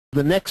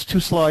The next two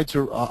slides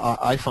are,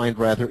 I find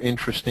rather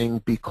interesting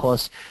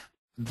because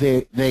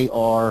they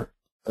are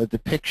a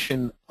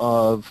depiction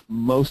of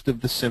most of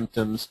the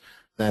symptoms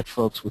that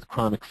folks with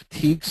chronic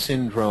fatigue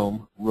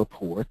syndrome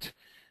report.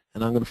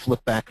 And I'm going to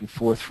flip back and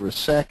forth for a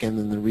second,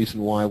 and the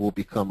reason why will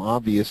become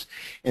obvious.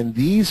 And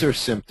these are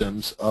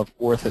symptoms of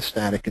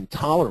orthostatic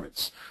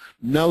intolerance.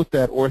 Note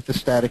that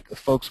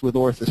folks with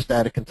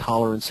orthostatic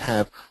intolerance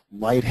have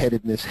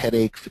lightheadedness,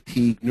 headache,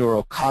 fatigue,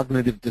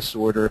 neurocognitive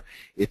disorder,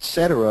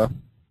 etc.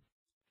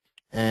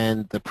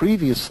 And the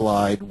previous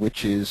slide,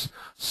 which is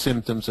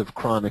symptoms of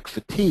chronic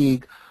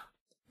fatigue,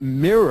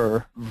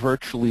 mirror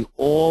virtually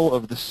all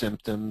of the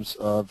symptoms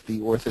of the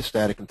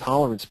orthostatic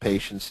intolerance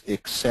patients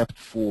except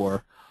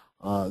for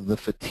the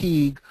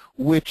fatigue,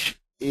 which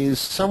is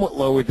somewhat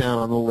lower down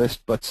on the list,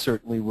 but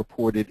certainly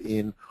reported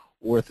in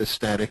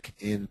orthostatic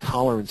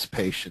intolerance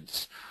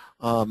patients.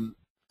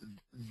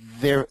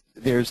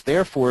 There's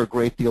therefore a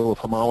great deal of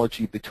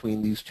homology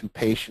between these two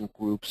patient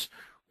groups,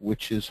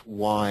 which is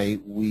why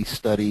we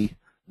study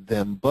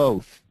them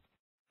both.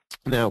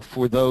 Now,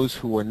 for those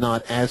who are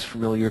not as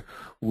familiar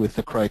with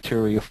the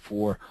criteria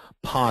for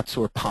POTS,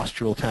 or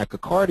postural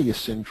tachycardia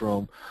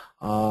syndrome,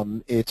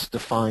 it's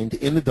defined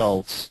in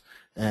adults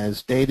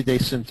as day-to-day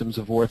symptoms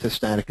of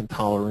orthostatic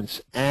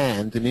intolerance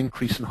and an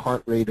increase in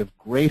heart rate of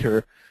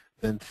greater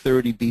than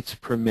 30 beats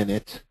per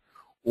minute,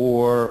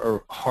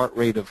 or a heart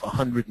rate of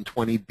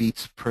 120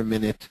 beats per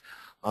minute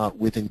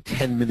within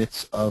 10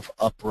 minutes of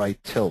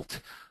upright tilt.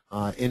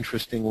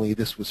 Interestingly,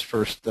 this was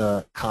first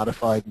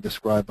codified and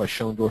described by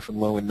Schoendorf and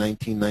Low in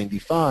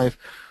 1995,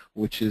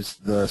 which is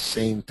the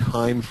same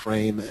time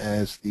frame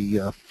as the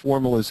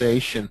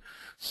formalization,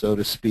 so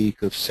to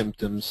speak, of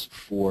symptoms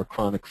for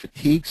chronic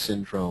fatigue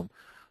syndrome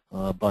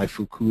by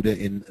Fukuda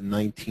in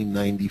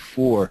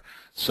 1994.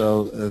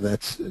 So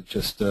that's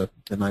just an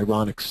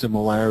ironic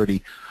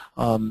similarity.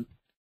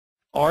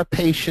 Our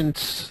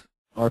patient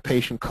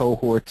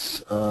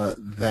cohorts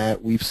that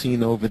we've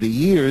seen over the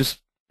years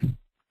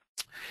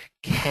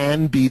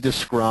can be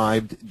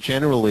described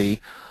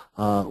generally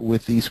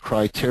with these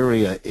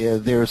criteria.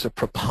 There's a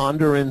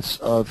preponderance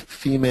of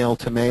female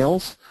to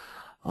males.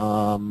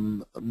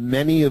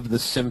 Many of the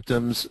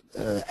symptoms,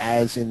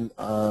 as in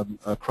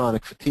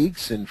chronic fatigue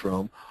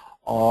syndrome,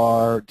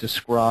 are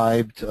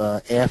described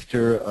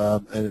after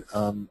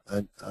an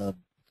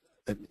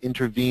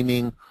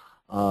intervening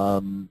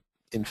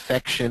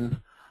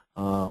infection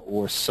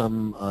or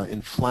some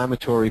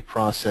inflammatory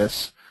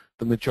process.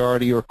 The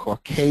majority are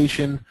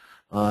Caucasian.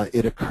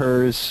 It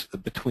occurs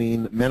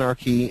between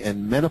menarche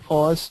and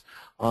menopause,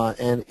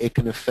 and it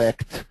can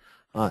affect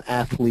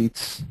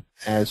athletes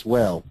as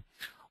well.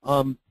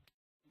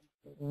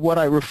 What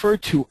I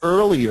referred to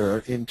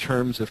earlier in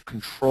terms of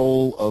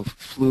control of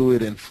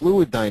fluid and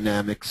fluid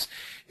dynamics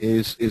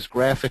is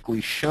graphically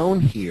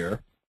shown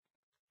here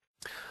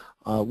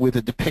with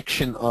a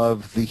depiction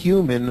of the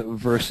human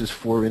versus,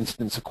 for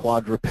instance, a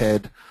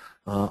quadruped,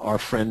 our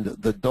friend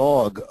the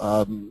dog.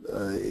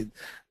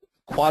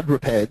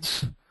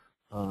 Quadrupeds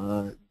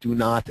do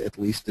not, at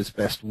least as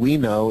best we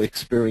know,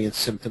 experience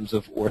symptoms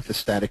of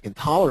orthostatic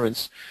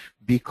intolerance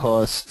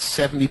because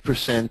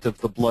 70% of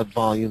the blood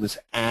volume is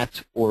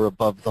at or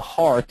above the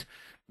heart,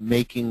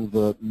 making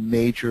the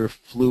major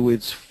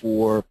fluids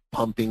for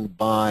pumping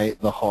by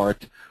the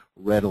heart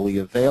readily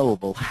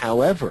available.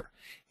 However,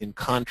 in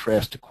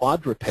contrast to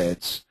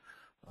quadrupeds,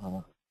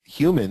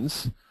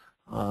 humans,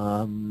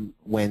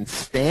 when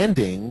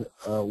standing,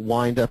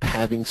 wind up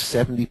having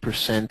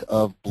 70%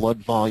 of blood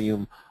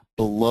volume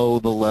below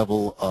the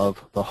level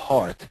of the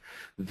heart.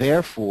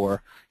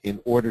 Therefore, in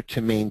order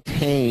to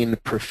maintain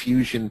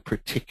perfusion,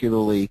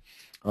 particularly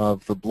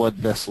of the blood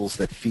vessels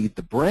that feed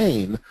the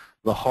brain,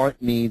 the heart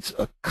needs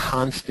a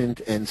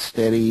constant and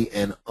steady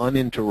and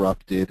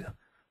uninterrupted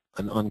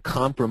and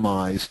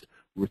uncompromised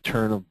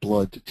return of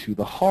blood to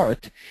the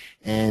heart.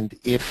 And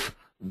if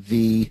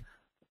the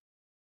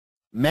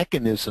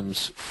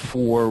mechanisms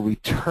for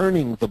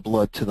returning the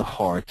blood to the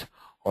heart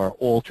are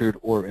altered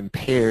or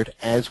impaired,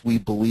 as we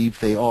believe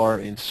they are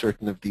in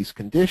certain of these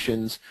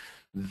conditions,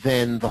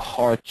 then the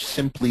heart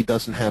simply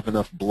doesn't have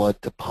enough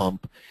blood to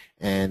pump,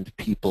 and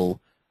people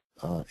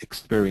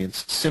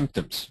experience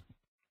symptoms.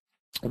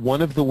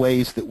 One of the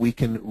ways that we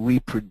can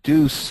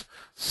reproduce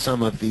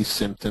some of these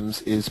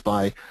symptoms is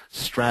by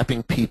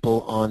strapping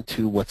people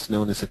onto what's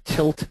known as a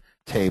tilt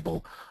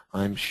table.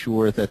 I'm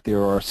sure that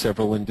there are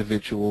several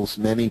individuals,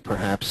 many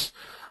perhaps,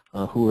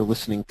 who are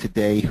listening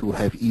today who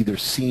have either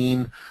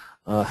seen,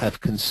 have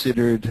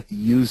considered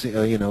using,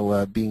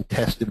 being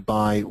tested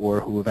by, or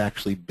who have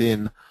actually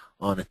been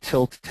on a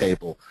tilt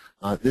table.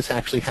 This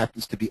actually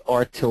happens to be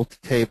our tilt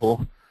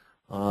table.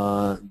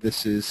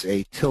 This is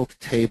a tilt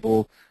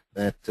table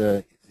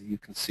that you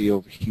can see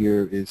over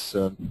here is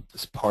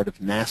part of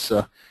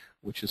NASA,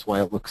 which is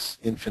why it looks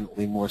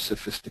infinitely more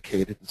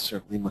sophisticated and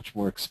certainly much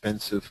more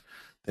expensive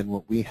than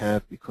what we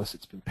have, because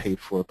it's been paid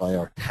for by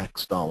our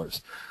tax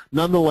dollars.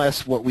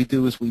 Nonetheless, what we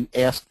do is we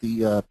ask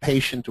the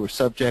patient or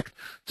subject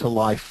to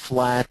lie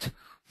flat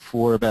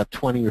for about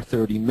 20 or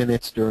 30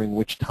 minutes, during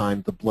which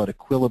time the blood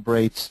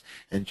equilibrates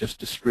and just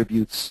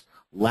distributes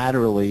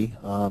laterally.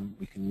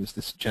 We can use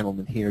this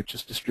gentleman here,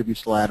 just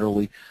distributes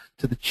laterally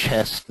to the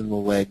chest and the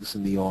legs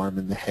and the arm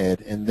and the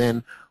head. And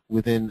then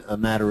within a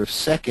matter of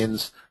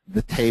seconds,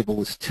 the table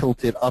is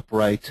tilted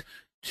upright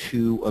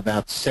to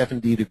about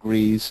 70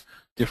 degrees.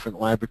 Different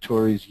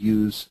laboratories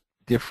use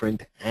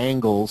different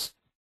angles,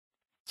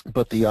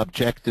 but the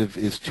objective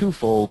is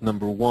twofold.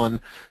 Number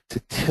one, to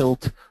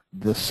tilt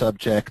the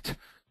subject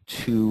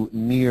to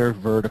near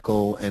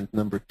vertical, and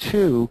number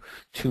two,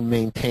 to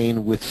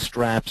maintain with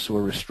straps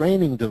or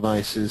restraining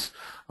devices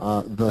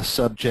the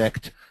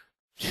subject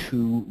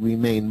to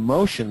remain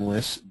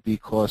motionless,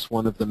 because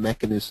one of the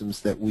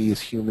mechanisms that we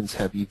as humans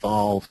have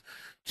evolved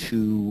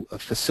to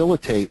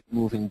facilitate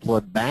moving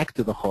blood back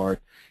to the heart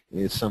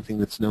is something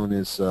that's known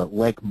as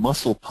leg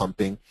muscle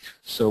pumping.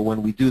 So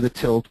when we do the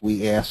tilt,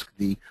 we ask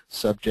the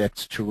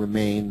subjects to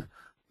remain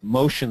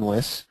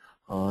motionless,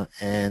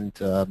 and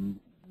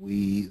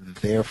we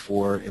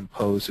therefore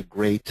impose a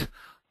great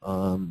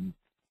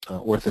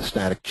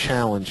orthostatic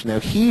challenge. Now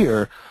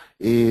here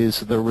is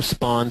the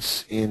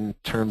response in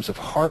terms of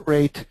heart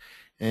rate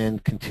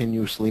and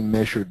continuously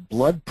measured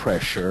blood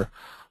pressure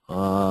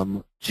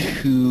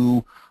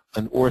to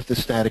an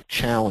orthostatic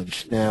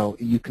challenge. Now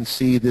you can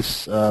see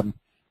this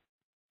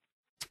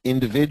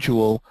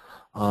individual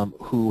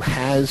who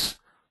has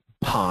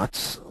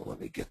POTS.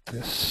 Let me get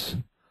this.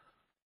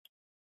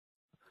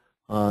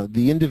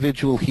 The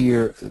individual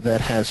here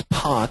that has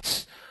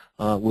POTS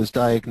was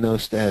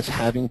diagnosed as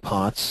having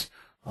POTS.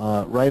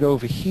 Right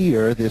over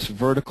here, this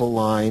vertical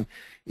line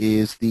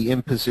is the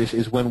imposition,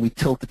 is when we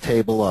tilt the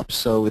table up.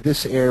 So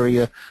this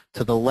area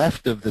to the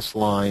left of this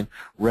line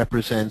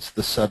represents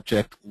the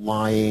subject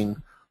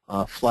lying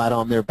flat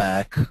on their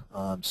back,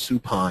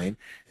 supine,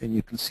 and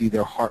you can see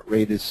their heart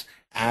rate is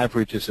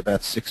average is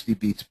about 60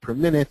 beats per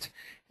minute,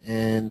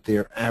 and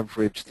their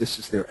average, this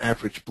is their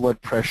average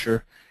blood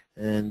pressure,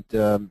 and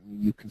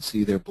you can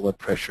see their blood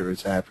pressure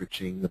is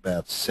averaging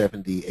about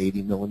 70,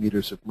 80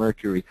 millimeters of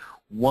mercury.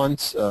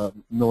 Once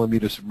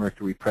millimeters of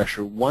mercury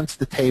pressure, once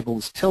the table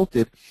is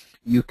tilted,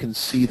 you can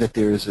see that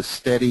there is a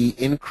steady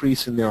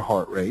increase in their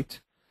heart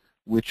rate,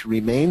 which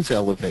remains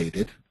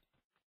elevated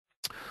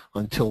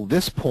until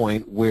this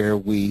point where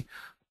we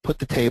put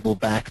the table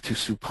back to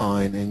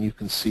supine, and you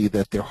can see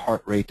that their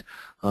heart rate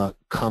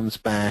comes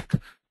back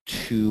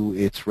to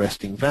its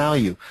resting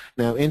value.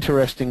 Now,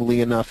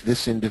 interestingly enough,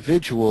 this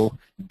individual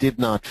did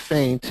not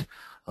faint.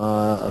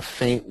 A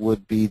faint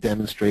would be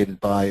demonstrated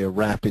by a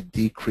rapid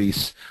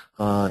decrease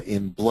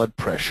in blood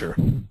pressure.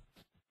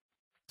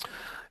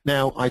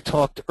 Now, I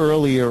talked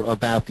earlier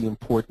about the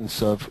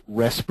importance of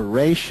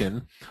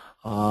respiration.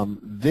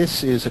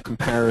 This is a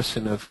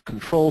comparison of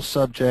control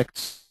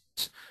subjects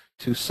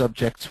to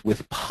subjects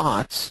with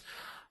POTS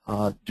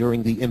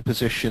during the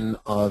imposition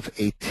of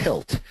a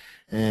tilt.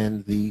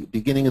 And the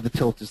beginning of the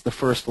tilt is the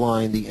first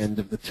line, the end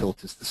of the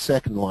tilt is the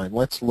second line.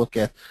 Let's look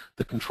at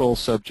the control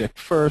subject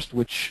first,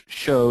 which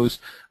shows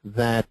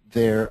that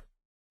their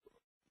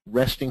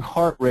resting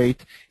heart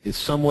rate is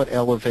somewhat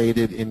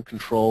elevated in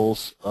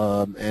controls,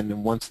 and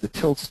then once the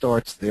tilt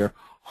starts, their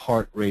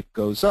heart rate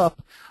goes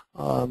up,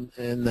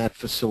 and that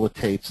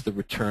facilitates the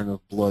return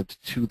of blood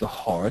to the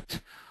heart.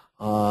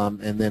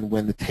 And then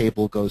when the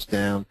table goes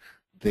down,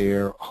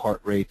 their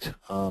heart rate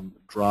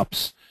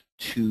drops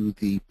to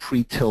the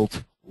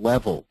pre-tilt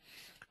level.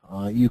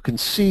 You can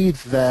see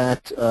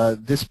that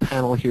this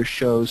panel here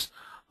shows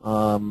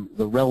the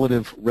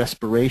relative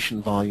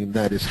respiration volume,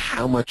 that is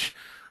how much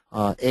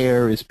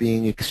air is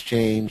being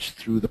exchanged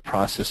through the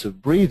process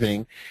of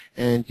breathing,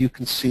 and you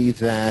can see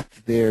that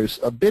there's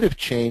a bit of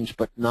change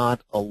but not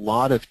a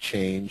lot of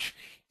change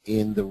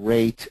in the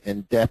rate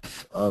and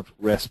depth of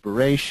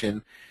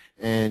respiration,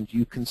 and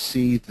you can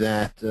see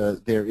that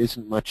there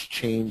isn't much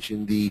change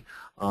in the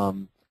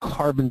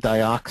carbon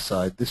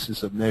dioxide. This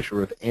is a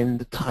measure of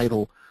end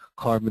tidal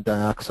carbon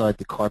dioxide,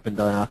 the carbon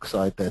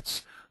dioxide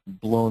that's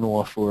blown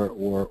off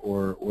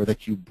or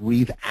that you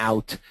breathe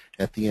out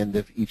at the end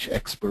of each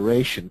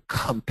expiration.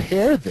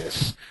 Compare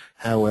this,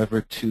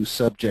 however, to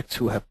subjects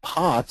who have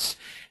POTS,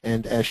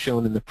 and as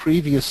shown in the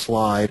previous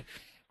slide,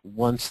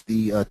 once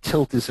the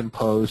tilt is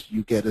imposed,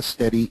 you get a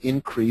steady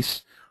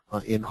increase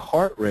in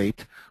heart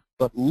rate,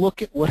 but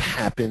look at what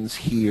happens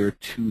here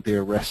to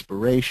their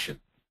respiration.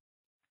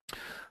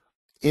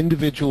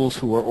 Individuals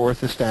who are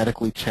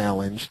orthostatically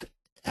challenged,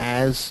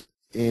 as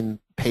in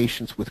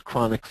patients with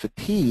chronic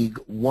fatigue,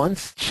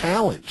 once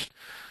challenged,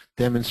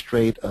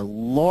 demonstrate a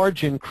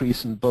large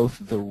increase in both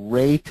the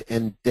rate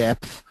and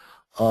depth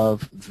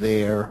of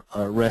their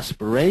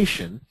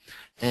respiration.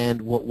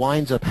 And what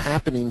winds up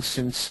happening,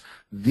 since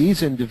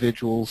these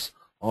individuals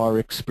are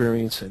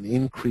experiencing an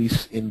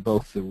increase in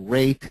both the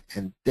rate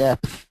and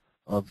depth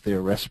of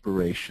their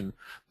respiration,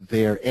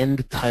 their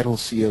end tidal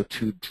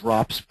CO2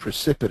 drops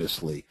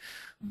precipitously.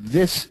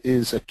 This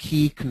is a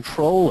key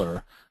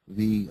controller,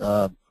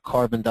 the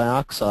carbon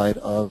dioxide,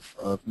 of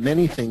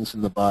many things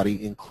in the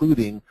body,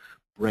 including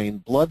brain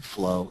blood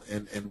flow,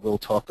 and we'll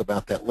talk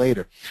about that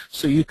later.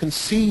 So you can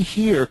see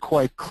here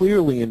quite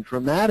clearly and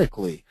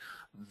dramatically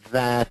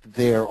that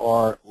there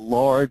are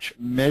large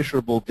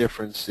measurable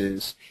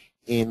differences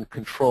in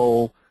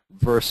control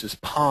versus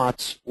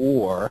POTS,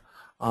 or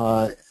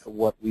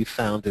what we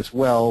found as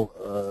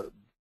well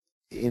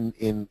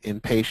in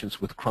patients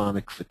with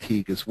chronic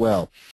fatigue as well.